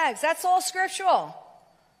 flags, that's all scriptural.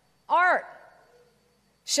 Art.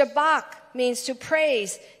 Shabach means to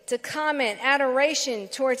praise, to comment, adoration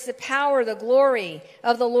towards the power, the glory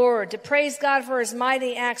of the Lord, to praise God for his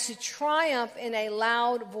mighty acts, to triumph in a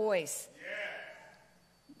loud voice.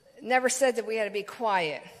 Never said that we had to be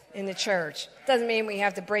quiet in the church. Doesn't mean we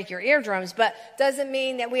have to break your eardrums, but doesn't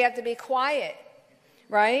mean that we have to be quiet,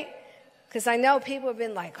 right? Because I know people have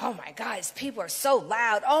been like, oh my God, these people are so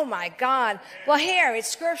loud. Oh my God. Well, here, it's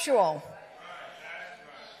scriptural.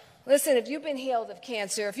 Listen, if you've been healed of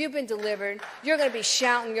cancer, if you've been delivered, you're going to be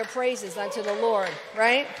shouting your praises unto the Lord,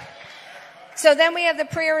 right? So then we have the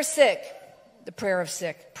prayer of sick. The prayer of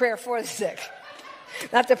sick. Prayer for the sick.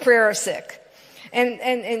 Not the prayer of sick. And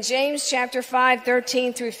in James chapter 5,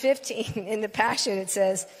 13 through 15, in the Passion, it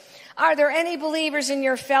says, are there any believers in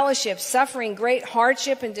your fellowship suffering great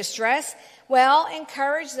hardship and distress? Well,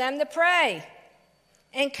 encourage them to pray.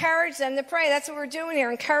 Encourage them to pray. That's what we're doing here,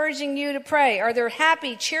 encouraging you to pray. Are there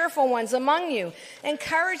happy, cheerful ones among you?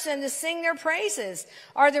 Encourage them to sing their praises.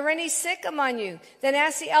 Are there any sick among you? Then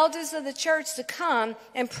ask the elders of the church to come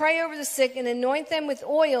and pray over the sick and anoint them with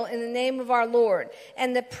oil in the name of our Lord.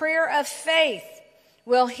 And the prayer of faith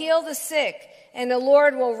will heal the sick, and the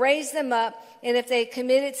Lord will raise them up, and if they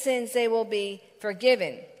committed sins, they will be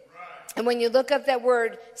forgiven. And when you look up that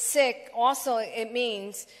word sick, also it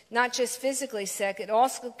means not just physically sick, it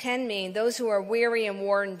also can mean those who are weary and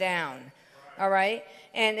worn down. All right?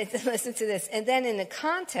 And listen to this. And then in the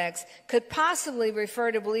context, could possibly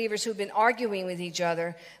refer to believers who've been arguing with each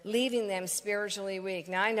other, leaving them spiritually weak.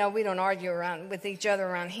 Now, I know we don't argue with each other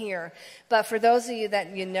around here, but for those of you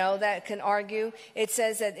that that can argue, it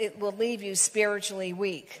says that it will leave you spiritually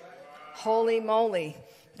weak. Holy moly.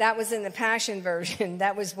 That was in the Passion Version.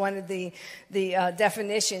 That was one of the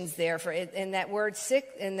definitions there for it. And that word sick,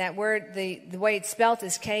 and that word, the way it's spelled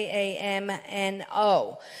is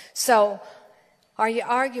Kamno. So, are you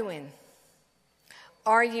arguing?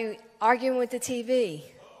 Are you arguing with the TV?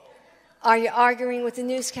 Are you arguing with the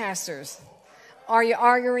newscasters? Are you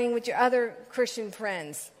arguing with your other Christian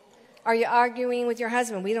friends? Are you arguing with your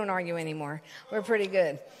husband? We don't argue anymore. We're pretty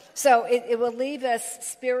good. So it will leave us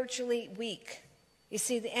spiritually weak. You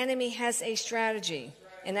see, the enemy has a strategy,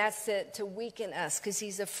 and that's to weaken us because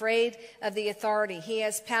he's afraid of the authority. He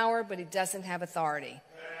has power, but he doesn't have authority.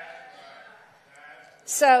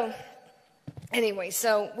 So anyway,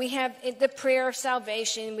 so we have the prayer of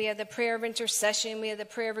salvation. We have the prayer of intercession. We have the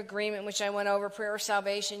prayer of agreement, which I went over, prayer of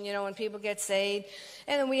salvation, when people get saved.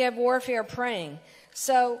 And then we have warfare praying.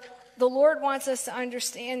 So the Lord wants us to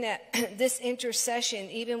understand that this intercession,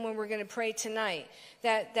 even when we're going to pray tonight,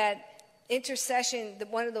 that intercession,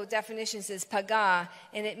 one of the definitions is pagah,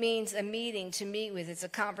 and it means a meeting, to meet with. It's a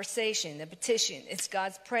conversation, a petition. It's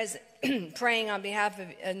God's presence, praying on behalf of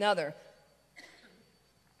another.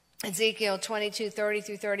 Ezekiel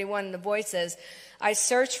 22:30-31, the voice says, I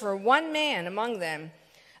searched for one man among them,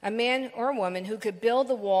 a man or a woman who could build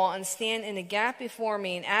the wall and stand in a gap before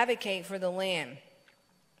me and advocate for the land.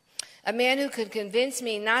 A man who could convince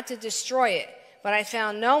me not to destroy it, but I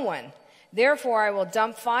found no one. Therefore I will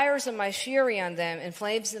dump fires of my fury on them, and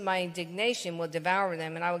flames of my indignation will devour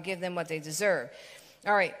them, and I will give them what they deserve.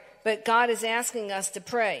 All right. But God is asking us to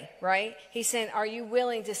pray, right? He's saying, are you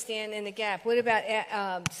willing to stand in the gap? What about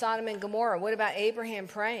Sodom and Gomorrah? What about Abraham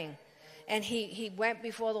praying? And he went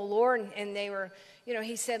before the Lord, and they were,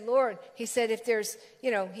 he said, Lord, he said, if there's,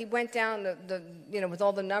 he went down with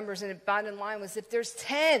all the numbers, and the bottom line was, if there's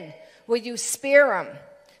 10, will you spare them?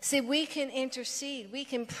 See, we can intercede. We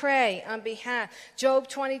can pray on behalf. Job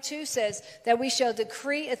 22 says that we shall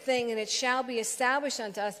decree a thing and it shall be established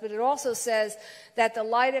unto us. But it also says that the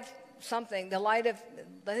light of something,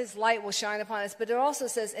 his light will shine upon us. But it also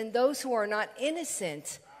says, and those who are not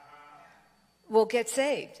innocent will get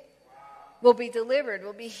saved, will be delivered,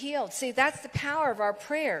 will be healed. See, that's the power of our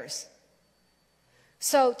prayers.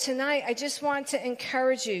 So tonight, I just want to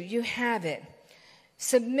encourage you. You have it.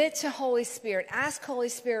 Submit to Holy Spirit. Ask Holy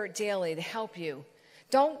Spirit daily to help you.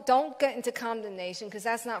 Don't get into condemnation, because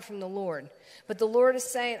that's not from the Lord. But the Lord is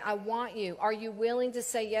saying, I want you. Are you willing to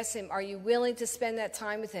say yes to him? Are you willing to spend that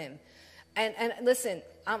time with him? And listen,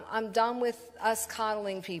 I'm done with us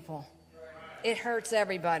coddling people. It hurts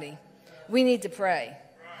everybody. We need to pray.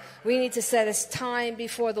 We need to set us time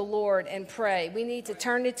before the Lord and pray. We need to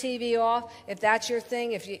turn the TV off. If that's your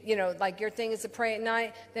thing, if like your thing is to pray at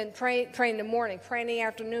night, then pray in the morning, pray in the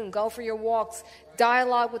afternoon, go for your walks,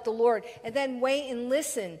 dialogue with the Lord, and then wait and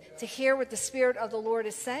listen to hear what the Spirit of the Lord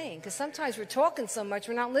is saying. Because sometimes we're talking so much,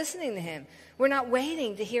 we're not listening to him. We're not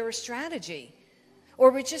waiting to hear a strategy.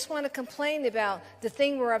 Or we just want to complain about the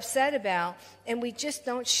thing we're upset about, and we just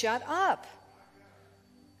don't shut up.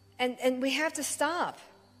 And we have to stop.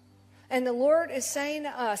 And the Lord is saying to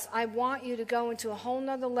us, I want you to go into a whole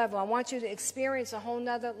nother level. I want you to experience a whole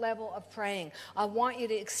nother level of praying. I want you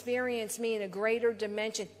to experience me in a greater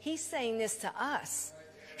dimension. He's saying this to us.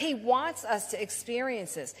 He wants us to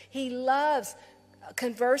experience this. He loves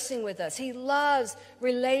conversing with us. He loves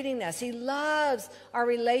relating us. He loves our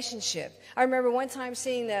relationship. I remember one time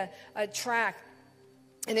seeing a track,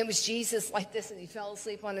 and it was Jesus like this, and he fell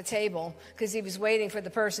asleep on the table because he was waiting for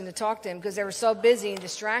the person to talk to him because they were so busy and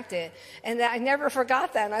distracted. And I never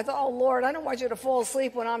forgot that. And I thought, oh, Lord, I don't want you to fall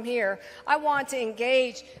asleep when I'm here. I want to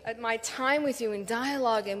engage at my time with you in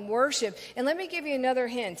dialogue and worship. And let me give you another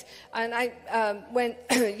hint. And when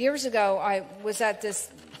years ago, I was at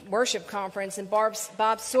this worship conference, and Bob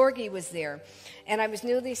Sorge was there. And I was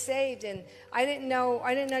newly saved, and I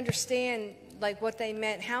didn't understand like what they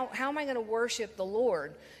meant. How am I going to worship the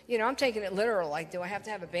Lord? I'm taking it literal. Like, do I have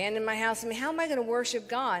to have a band in my house? I mean, how am I going to worship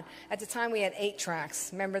God? At the time, we had 8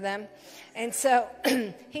 tracks. Remember them? And so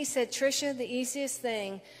he said, Trisha, the easiest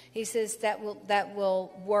thing, he says, that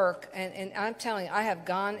will work. And I'm telling you, I have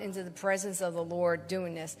gone into the presence of the Lord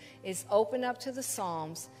doing this, is open up to the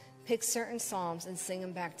Psalms, pick certain Psalms, and sing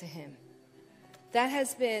them back to him. That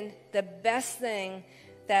has been the best thing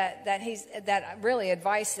that really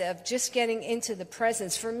advice of just getting into the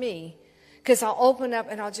presence for me, because I'll open up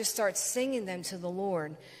and I'll just start singing them to the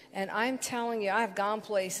Lord. And I'm telling you, I've gone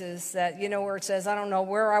places that, where it says, I don't know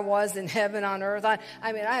where I was in heaven, on earth. I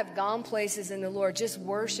have gone places in the Lord just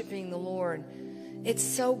worshiping the Lord. It's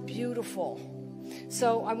so beautiful.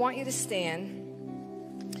 So I want you to stand.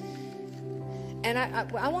 And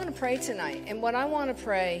I want to pray tonight. And what I want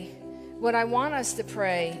us to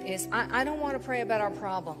pray is, I don't want to pray about our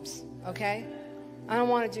problems, okay? I don't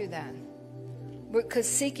want to do that. Because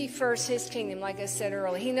seek ye first his kingdom, like I said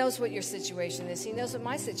earlier. He knows what your situation is. He knows what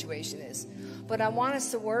my situation is. But I want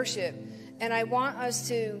us to worship, and I want us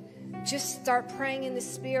to just start praying in the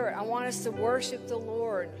Spirit. I want us to worship the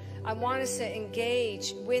Lord. I want us to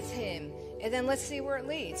engage with him and then let's see where it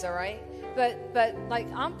leads, all right? But like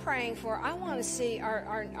I'm praying for, I want to see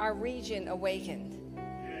our region awakened.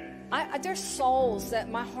 There's souls that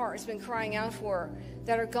my heart has been crying out for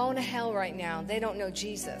that are going to hell right now. They don't know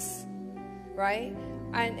Jesus, right?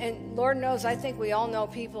 And Lord knows, I think we all know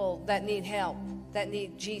people that need help, that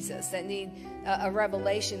need Jesus, that need a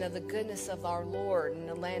revelation of the goodness of our Lord in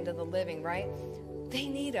the land of the living, right? They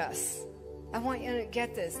need us. I want you to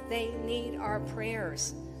get this. They need our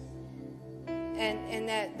prayers. And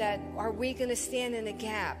that are we going to stand in the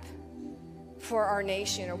gap for our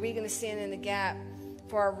nation? Are we going to stand in the gap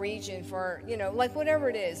for our region, for, you know, like whatever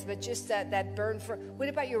it is, but just that burn for, what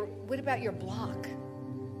about your block?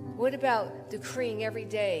 What about decreeing every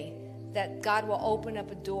day that God will open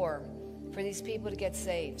up a door for these people to get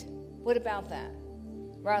saved? What about that?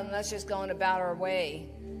 Rather than us just going about our way,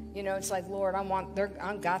 you know, it's like, Lord,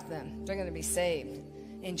 I got them. They're going to be saved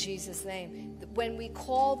in Jesus' name. When we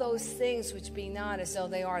call those things which be not as though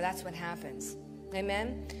they are, that's what happens.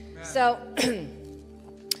 Amen? So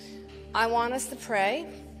I want us to pray,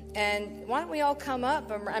 and why don't we all come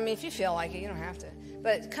up? I mean, if you feel like it, you don't have to.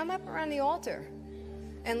 But come up around the altar,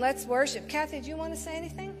 and let's worship. Kathy, do you want to say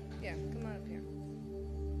anything? Yeah, come on up here.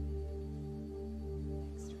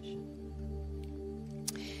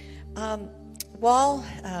 While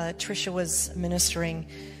Trisha was ministering,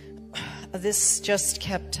 this just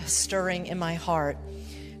kept stirring in my heart.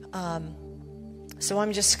 So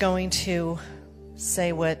I'm just going to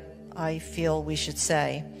say what I feel we should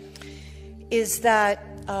say. Is that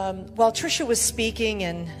while Trisha was speaking,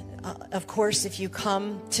 and of course, if you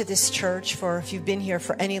come to this church, if you've been here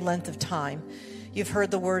for any length of time, you've heard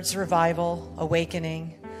the words revival,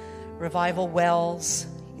 awakening, revival wells,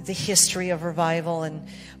 the history of revival, and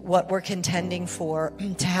what we're contending for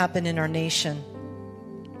to happen in our nation.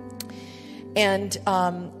 And,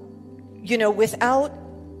 you know,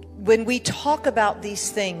 when we talk about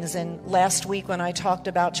these things, and last week when I talked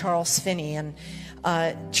about Charles Finney, and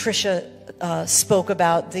Trisha spoke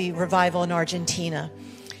about the revival in Argentina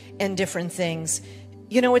and different things,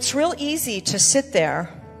 you know, it's real easy to sit there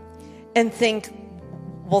and think,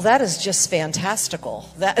 well, that is just fantastical.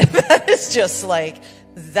 That is just like,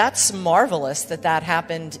 that's marvelous that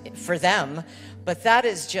happened for them. But that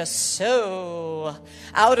is just so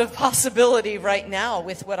out of possibility right now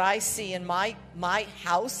with what I see in my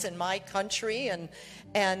house and my country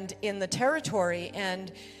and in the territory.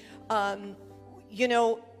 And, you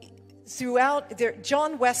know, throughout there,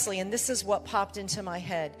 John Wesley, and this is what popped into my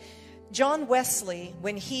head. John Wesley,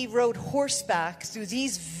 when he rode horseback through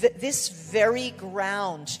this very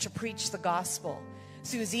ground to preach the gospel,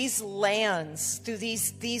 through these lands, through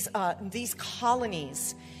these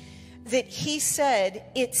colonies, that he said,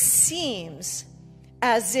 it seems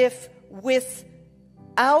as if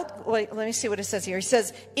let me see what it says here. He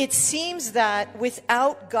says, it seems that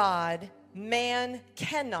without God, man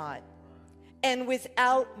cannot, and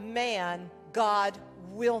without man, God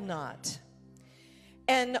will not.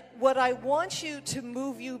 And what I want you to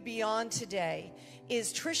move you beyond today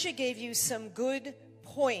is Trisha gave you some good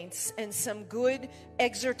points and some good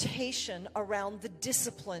exhortation around the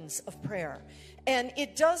disciplines of prayer. And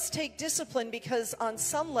it does take discipline, because on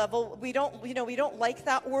some level we don't like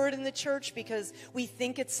that word in the church, because we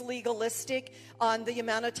think it's legalistic on the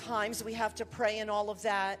amount of times we have to pray and all of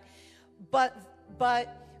that. But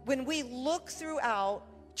when we look throughout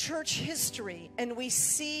church history and we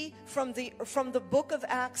see from the book of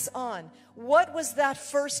Acts on, what was that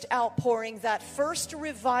first outpouring, that first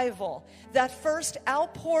revival, that first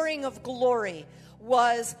outpouring of glory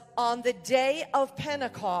was on the day of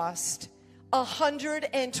Pentecost.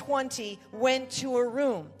 120 went to a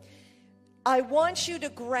room. I want you to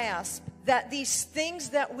grasp that these things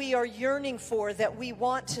that we are yearning for, that we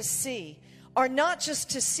want to see, are not just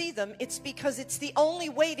to see them. It's because it's the only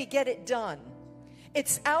way to get it done.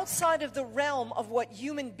 It's outside of the realm of what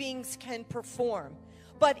human beings can perform.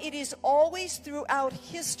 But it is always throughout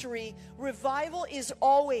history, revival is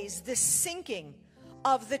always the syncing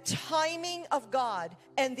of the timing of God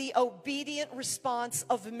and the obedient response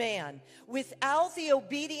of man. Without the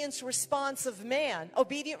obedient response of man,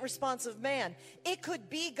 it could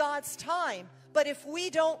be God's time, but if we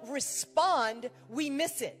don't respond, we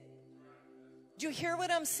miss it. Do you hear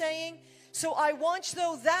what I'm saying? So I want you,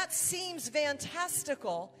 though that seems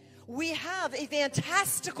fantastical, we have a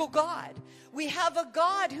fantastical God. We have a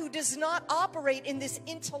God who does not operate in this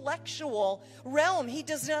intellectual realm. He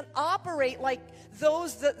does not operate like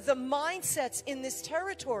the mindsets in this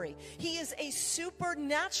territory. He is a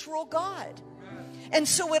supernatural God. And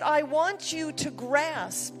so what I want you to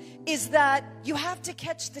grasp is that you have to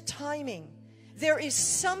catch the timing. there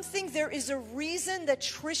is a reason that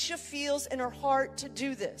Trisha feels in her heart to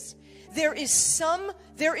do this. There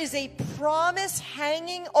is a promise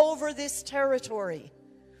hanging over this territory.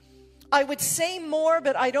 I would say more,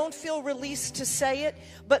 but I don't feel released to say it.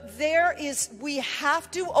 But we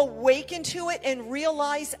have to awaken to it and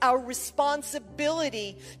realize our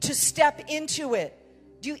responsibility to step into it.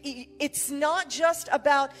 It's not just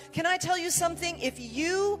about, can I tell you something? If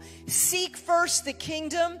you seek first the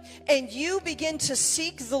kingdom and you begin to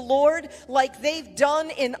seek the Lord like they've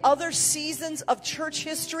done in other seasons of church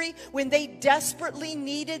history when they desperately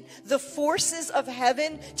needed the forces of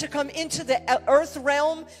heaven to come into the earth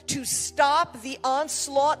realm to stop the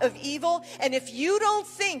onslaught of evil, and if you don't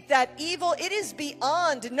think that evil, it is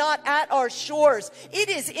beyond, not at our shores. It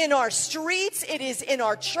is in our streets. It is in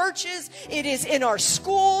our churches. It is in our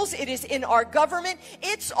schools. It is in our government.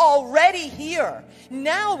 It's already here.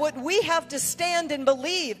 Now what we have to stand and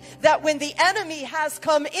believe that when the enemy has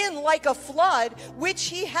come in like a flood, which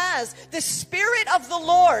he has, the Spirit of the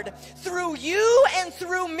Lord through you and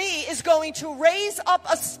through me is going to raise up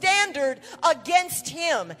a standard against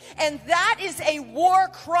him. And that is a war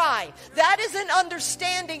cry. That is an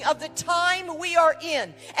understanding of the time we are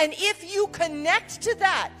in. And if you connect to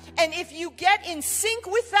that, and if you get in sync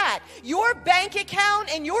with that, your bank account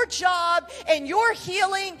and your job and your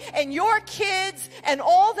healing and your kids and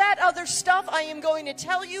all that other stuff, I am going to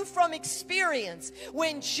tell you from experience.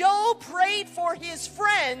 When Job prayed for his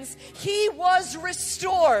friends, he was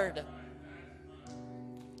restored.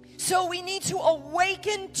 So we need to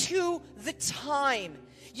awaken to the time.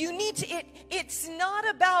 It's not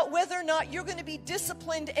about whether or not you're going to be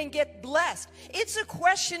disciplined and get blessed. It's a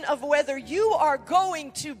question of whether you are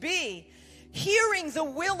going to be hearing the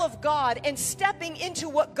will of God and stepping into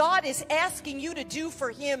what God is asking you to do for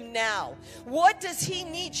him now. What does he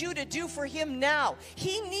need you to do for him now?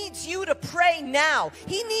 He needs you to pray now.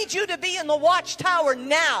 He needs you to be in the watchtower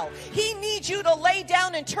now. He needs you to lay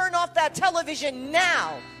down and turn off that television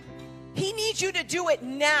now. He needs you to do it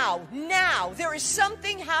now. Now. There is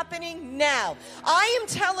something happening now. I am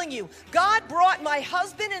telling you, God brought my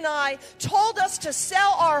husband and I, told us to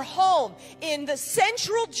sell our home in the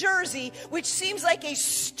central Jersey, which seems like a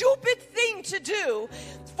stupid thing to do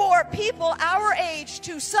for people our age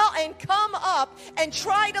to sell and come up and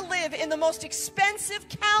try to live in the most expensive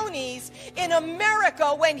counties in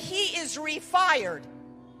America when he is refired.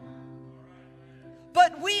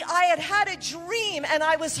 But I had a dream, and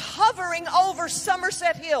I was hovering over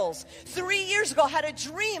Somerset Hills. 3 years ago, I had a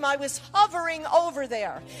dream. I was hovering over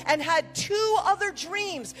there and had 2 other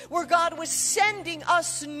dreams where God was sending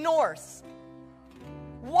us north.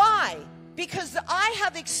 Why? Because I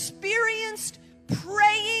have experienced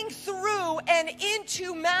praying through and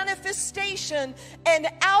into manifestation and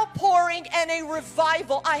outpouring and a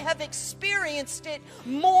revival. I have experienced it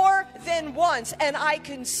more than once, and I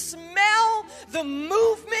can smell the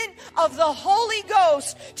movement of the Holy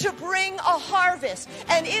Ghost to bring a harvest,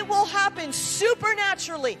 and it will happen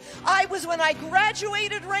supernaturally. When I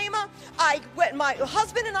graduated Rhema, my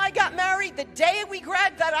husband and I got married the day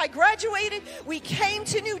that I graduated. We came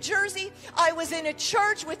to New Jersey. I was in a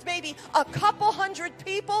church with maybe a couple hundred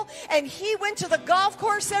people, and he went to the golf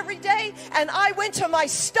course every day, and I went to my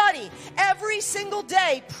study every single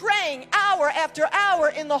day, praying hour after hour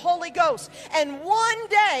in the Holy Ghost. And one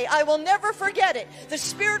day, I will never forget it, the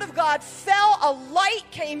Spirit of God fell, a light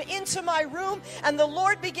came into my room, and the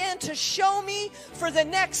Lord began to show me for the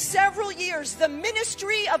next several years the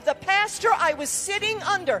ministry of the pastor I was sitting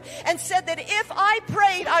under, and said that if I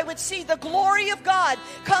prayed, I would see the glory of God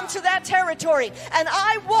come to that territory. And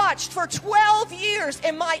I watched for 12 years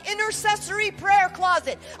in my intercessory prayer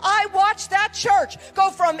closet. I watched that church go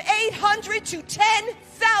from 800 to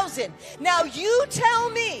 10,000. Now you tell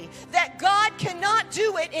me that God cannot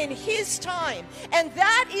do it in his time. And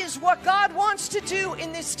that is what God wants to do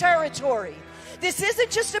in this territory. This isn't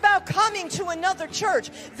just about coming to another church.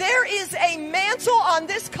 There is a mantle on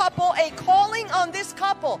this couple, a calling on this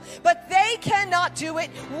couple, but they cannot do it.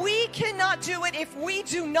 We cannot do it if we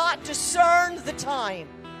do not discern the time.